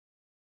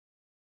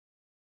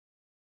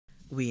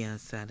We are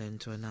saddened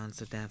to announce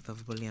the death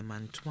of William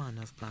Antoine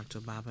of Plateau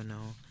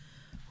Babonneau,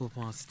 who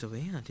passed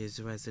away at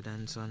his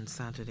residence on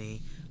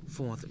Saturday,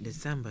 4th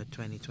December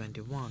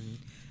 2021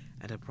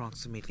 at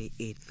approximately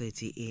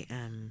 8:30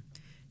 a.m.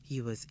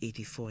 He was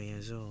 84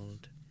 years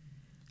old.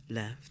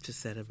 Left to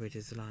celebrate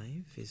his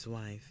life, his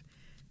wife,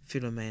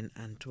 Philomene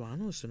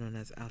Antoine, also known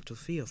as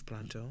Altophie of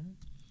Plateau,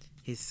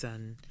 his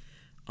son,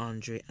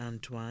 Andre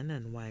Antoine,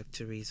 and wife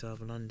Teresa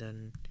of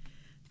London,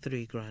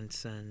 three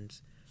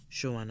grandsons,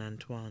 Joan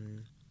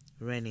Antoine,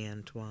 René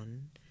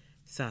Antoine,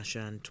 Sasha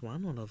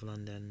Antoine, all of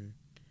London,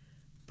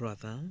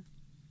 brother,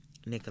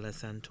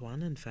 Nicholas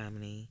Antoine and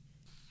family,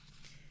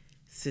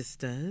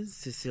 sisters,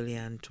 Cecilia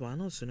Antoine,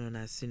 also known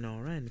as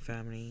Sinora and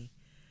family,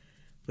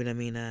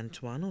 Wilhelmina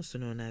Antoine, also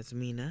known as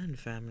Mina and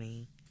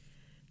family,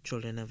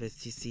 children of his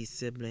deceased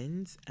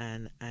siblings,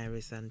 and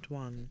Iris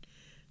Antoine,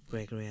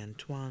 Gregory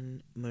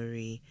Antoine,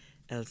 Marie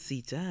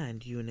Elcita,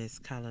 and Eunice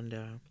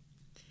Calendar.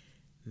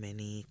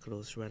 Many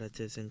close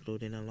relatives,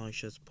 including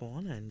Aloysius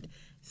Paul and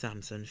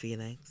Samson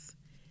Felix,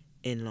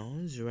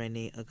 in-laws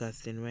Rene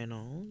Augustine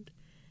Renaud,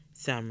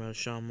 Samuel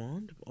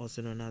Charmont,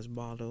 also known as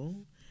Barlow,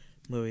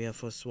 Maria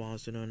François,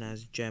 also known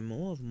as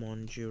Gemmo of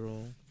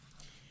Montjuro.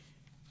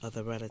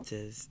 Other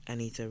relatives,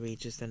 Anita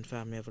Regis and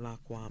family of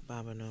Lacroix,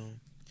 Babonneau,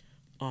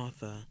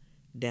 Arthur,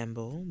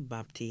 Dembo,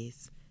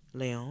 Baptiste,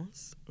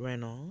 Léonce,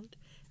 Renaud,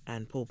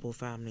 and Popo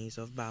families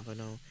of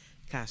Babonneau,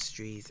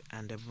 Castries,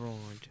 and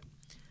abroad.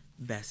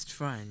 Best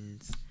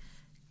friends,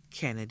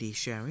 Kennedy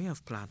Sherry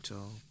of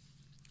Plateau,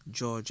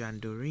 George and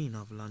Doreen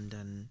of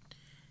London,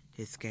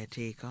 his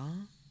caretaker,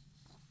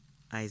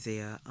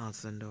 Isaiah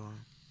Alcindor,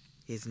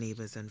 his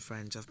neighbors and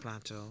friends of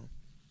Plateau.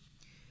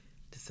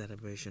 The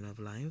celebration of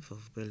life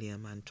of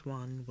William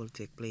Antoine will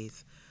take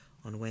place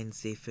on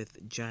Wednesday,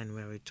 5th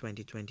January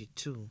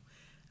 2022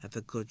 at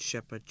the Good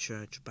Shepherd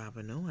Church,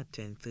 Babonneau at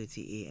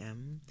 10:30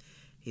 a.m.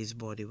 His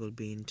body will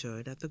be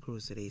interred at the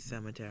Grocery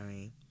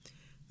Cemetery.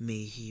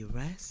 May he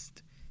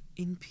rest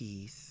in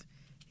peace.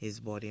 His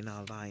body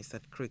now lies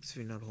at Crick's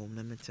Funeral Home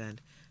Limited,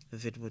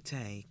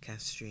 Vidwootey,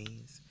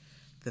 Castries.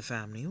 The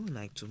family would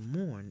like to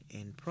mourn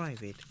in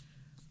private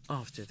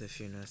after the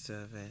funeral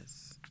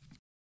service.